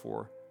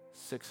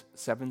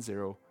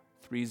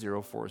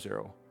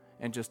 604-670-3040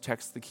 and just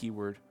text the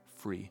keyword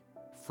free.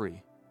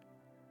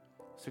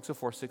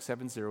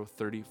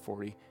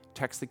 604-670-3040.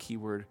 Text the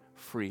keyword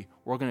free.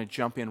 We're going to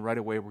jump in right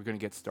away. We're going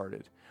to get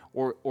started.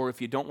 Or if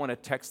you don't want to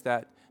text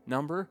that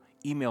number,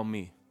 email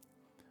me,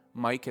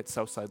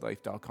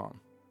 mike@southsidelife.com.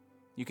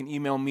 You can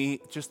email me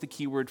just the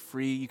keyword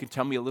free. You can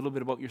tell me a little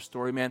bit about your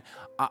story, man.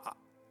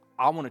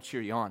 I want to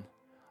cheer you on.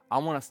 I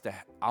want us to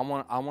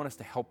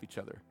help each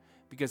other,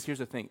 because here's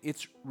the thing: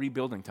 it's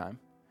rebuilding time,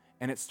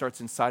 and it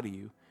starts inside of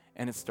you,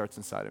 and it starts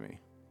inside of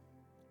me.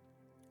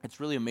 It's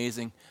really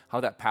amazing how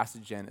that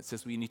passage ends. It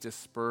says we need to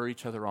spur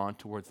each other on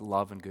towards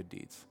love and good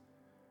deeds.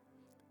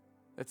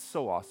 That's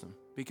so awesome,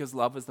 because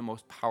love is the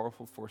most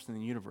powerful force in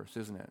the universe,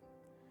 isn't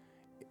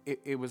it?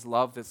 It was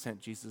love that sent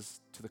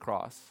Jesus to the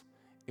cross.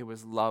 It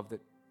was love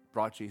that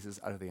brought Jesus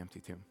out of the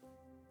empty tomb.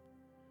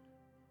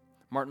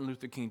 Martin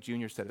Luther King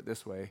Jr. said it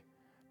this way: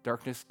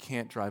 darkness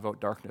can't drive out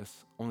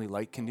darkness, only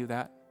light can do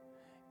that.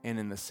 And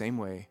in the same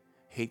way,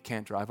 hate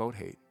can't drive out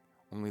hate,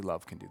 only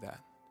love can do that.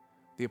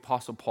 The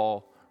Apostle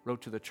Paul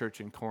wrote to the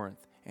church in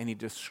Corinth, and he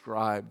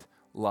described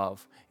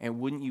love. And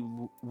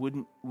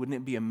wouldn't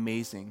it be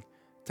amazing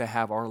to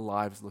have our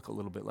lives look a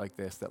little bit like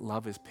this, that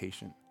love is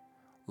patient,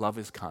 love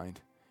is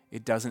kind,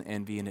 it doesn't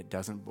envy and it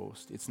doesn't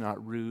boast, it's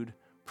not rude,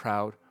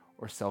 proud,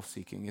 or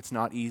self-seeking, it's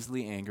not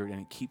easily angered,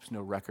 and it keeps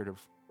no record of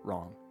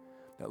wrong.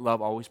 That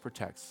love always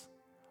protects,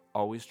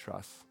 always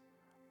trusts,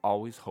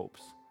 always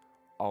hopes,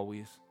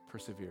 always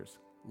perseveres.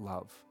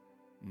 Love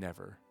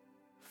never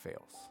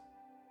fails.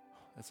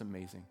 That's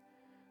amazing.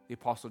 The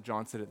Apostle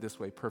John said it this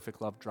way: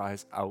 perfect love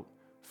drives out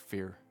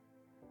fear.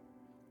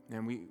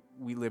 And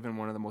we live in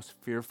one of the most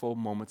fearful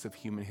moments of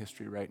human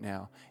history right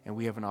now, and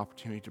we have an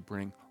opportunity to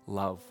bring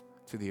love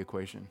to the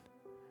equation.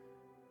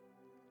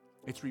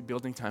 It's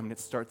rebuilding time, and it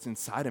starts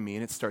inside of me,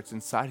 and it starts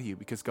inside of you,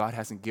 because God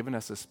hasn't given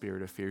us a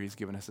spirit of fear. He's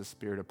given us a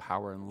spirit of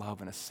power and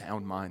love and a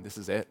sound mind. This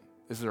is it.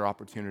 This is our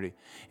opportunity.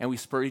 And we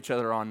spur each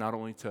other on not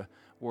only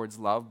towards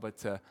love, but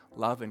to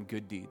love and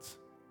good deeds.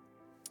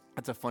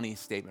 That's a funny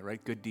statement,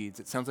 right? Good deeds.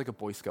 It sounds like a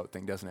Boy Scout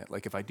thing, doesn't it?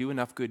 Like, if I do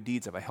enough good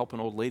deeds, if I help an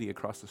old lady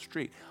across the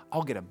street,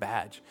 I'll get a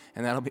badge,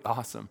 and that'll be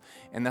awesome.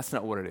 And that's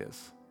not what it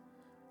is.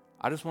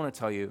 I just want to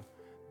tell you,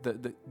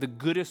 the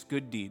goodest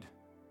good deed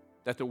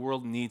that the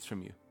world needs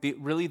from you,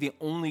 really the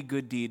only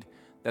good deed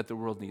that the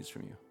world needs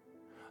from you,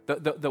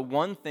 the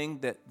one thing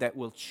that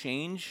will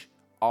change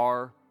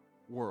our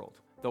world,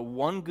 the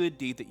one good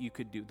deed that you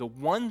could do, the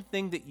one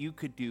thing that you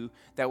could do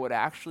that would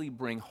actually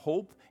bring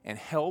hope and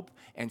help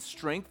and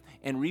strength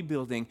and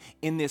rebuilding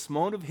in this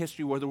moment of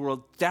history where the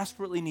world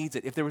desperately needs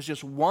it. If there was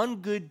just one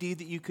good deed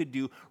that you could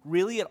do,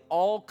 really it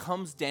all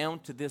comes down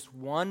to this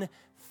one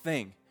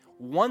thing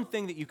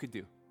that you could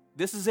do.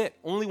 This is it,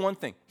 only one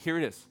thing. Here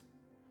it is.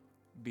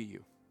 Be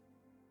you.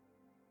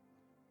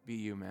 Be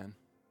you, man.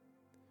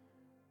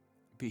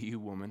 Be you,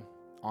 woman.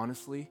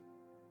 Honestly,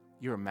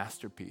 you're a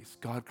masterpiece.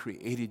 God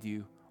created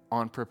you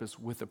on purpose,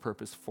 with a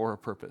purpose, for a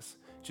purpose.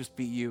 Just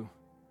be you.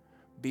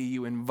 Be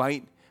you.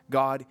 Invite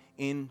God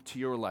into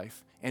your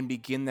life and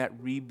begin that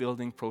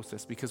rebuilding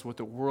process, because what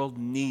the world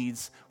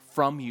needs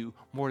from you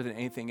more than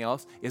anything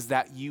else is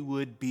that you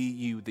would be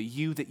you, the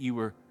you that you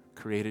were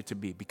created to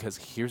be. Because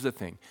here's the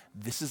thing,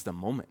 this is the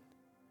moment.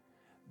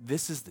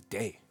 This is the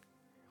day.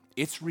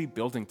 It's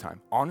rebuilding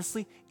time.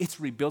 Honestly, it's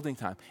rebuilding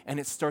time. And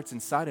it starts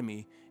inside of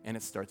me, and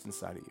it starts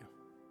inside of you.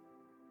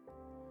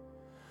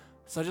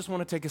 So I just want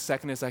to take a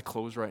second as I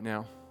close right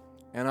now.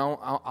 And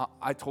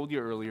I told you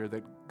earlier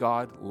that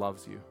God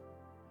loves you,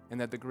 and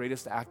that the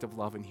greatest act of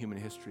love in human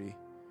history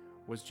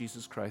was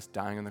Jesus Christ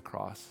dying on the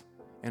cross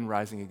and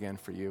rising again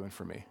for you and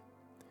for me.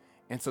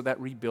 And so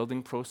that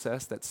rebuilding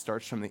process that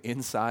starts from the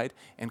inside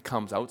and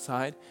comes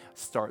outside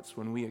starts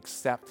when we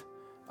accept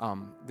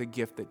the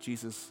gift that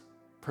Jesus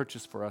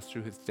purchased for us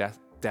through his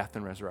death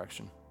and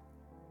resurrection.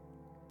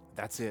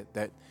 That's it,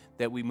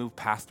 that we move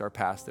past our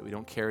past, that we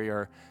don't carry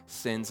our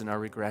sins and our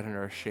regret and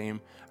our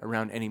shame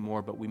around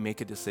anymore, but we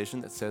make a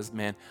decision that says,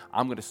 man,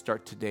 I'm going to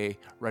start today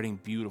writing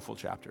beautiful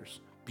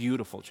chapters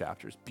of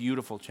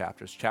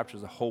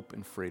hope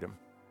and freedom.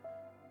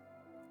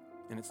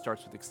 And it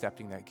starts with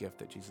accepting that gift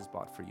that Jesus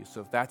bought for you.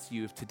 So if that's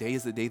you, if today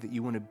is the day that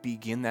you want to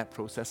begin that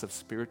process of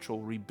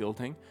spiritual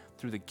rebuilding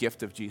through the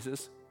gift of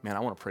Jesus, man, I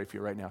want to pray for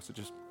you right now. So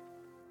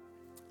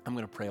I'm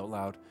going to pray out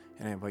loud,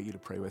 and I invite you to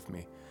pray with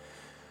me.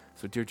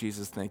 So dear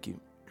Jesus, thank you.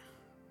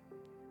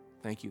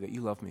 Thank you that you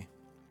love me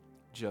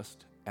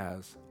just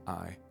as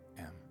I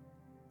am.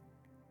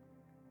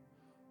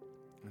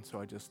 And so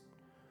I just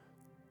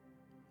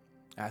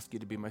ask you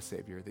to be my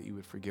Savior, that you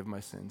would forgive my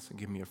sins and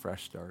give me a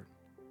fresh start.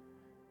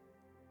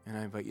 And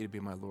I invite you to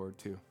be my Lord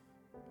too,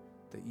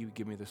 that you would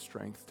give me the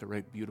strength to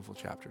write beautiful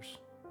chapters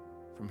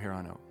from here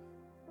on out.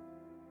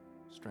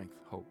 Strength,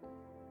 hope,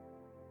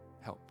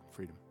 help,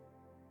 freedom,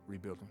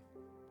 rebuilding.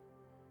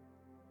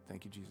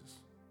 Thank you, Jesus.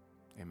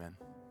 Amen.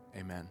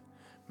 Amen.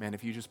 Man,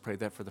 if you just prayed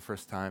that for the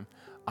first time,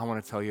 I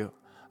want to tell you,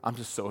 I'm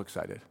just so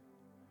excited.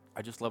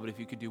 I just love it if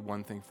you could do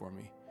one thing for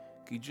me.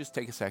 Could you just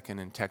take a second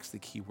and text the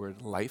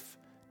keyword LIFE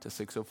to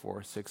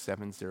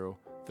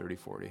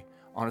 604-670-3040.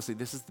 Honestly,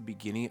 this is the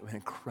beginning of an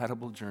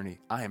incredible journey.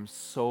 I am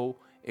so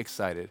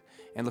excited.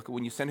 And look,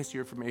 when you send us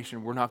your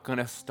information, we're not going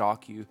to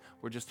stalk you.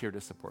 We're just here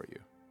to support you.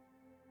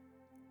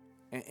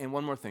 And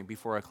one more thing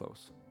before I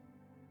close.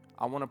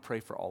 I want to pray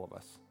for all of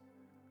us.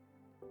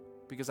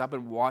 Because I've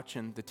been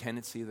watching the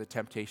tendency, the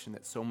temptation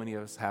that so many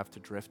of us have to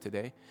drift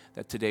today,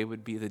 that today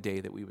would be the day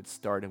that we would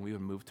start and we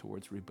would move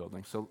towards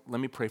rebuilding. So let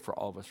me pray for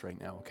all of us right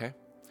now, okay?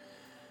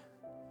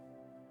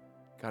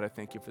 God, I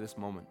thank you for this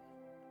moment.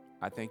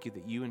 I thank you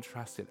that you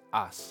entrusted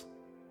us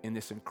in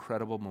this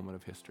incredible moment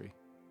of history.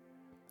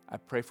 I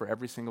pray for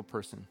every single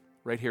person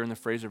right here in the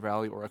Fraser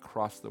Valley or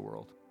across the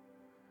world.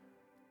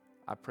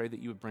 I pray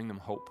that you would bring them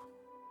hope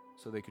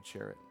so they could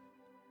share it,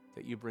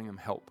 that you bring them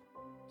help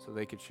so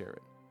they could share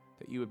it,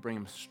 that you would bring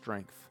them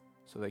strength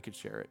so they could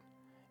share it,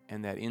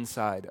 and that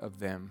inside of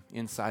them,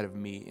 inside of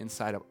me,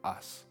 inside of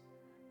us,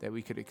 that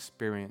we could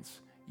experience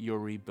your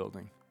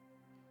rebuilding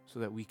so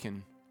that we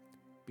can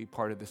be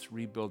part of this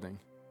rebuilding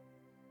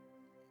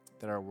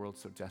that our world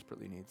so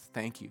desperately needs.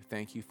 Thank you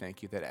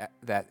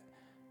that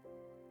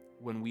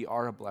when we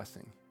are a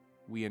blessing,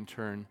 we in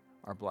turn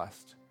are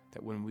blessed,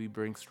 that when we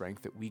bring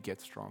strength, that we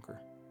get stronger.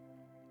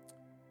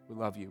 We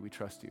love you. We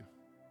trust you.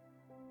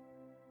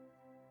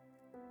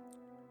 I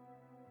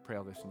pray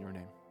all this in your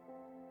name.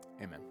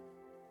 Amen.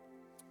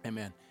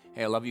 Amen.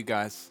 Hey, I love you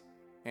guys,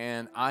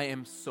 and I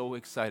am so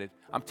excited.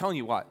 I'm telling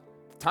you what,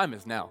 the time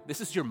is now. This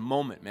is your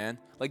moment, man.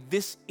 Like,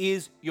 this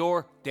is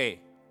your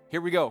day.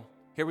 Here we go.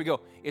 Here we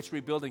go. It's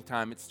rebuilding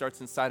time. It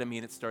starts inside of me,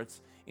 and it starts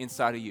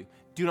inside of you.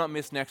 Do not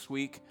miss next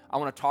week. I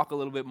want to talk a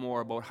little bit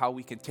more about how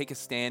we can take a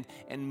stand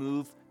and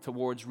move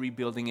towards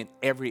rebuilding in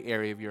every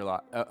area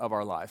of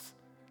our lives.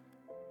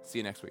 See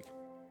you next week.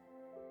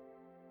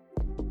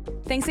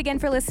 Thanks again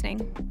for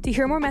listening. To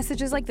hear more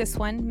messages like this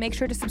one, make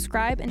sure to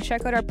subscribe and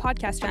check out our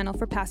podcast channel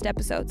for past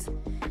episodes.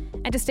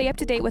 And to stay up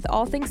to date with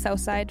all things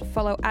Southside,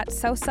 follow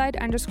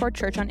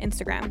 @Southside_Church on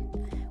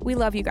Instagram. We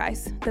love you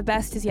guys. The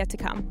best is yet to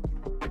come.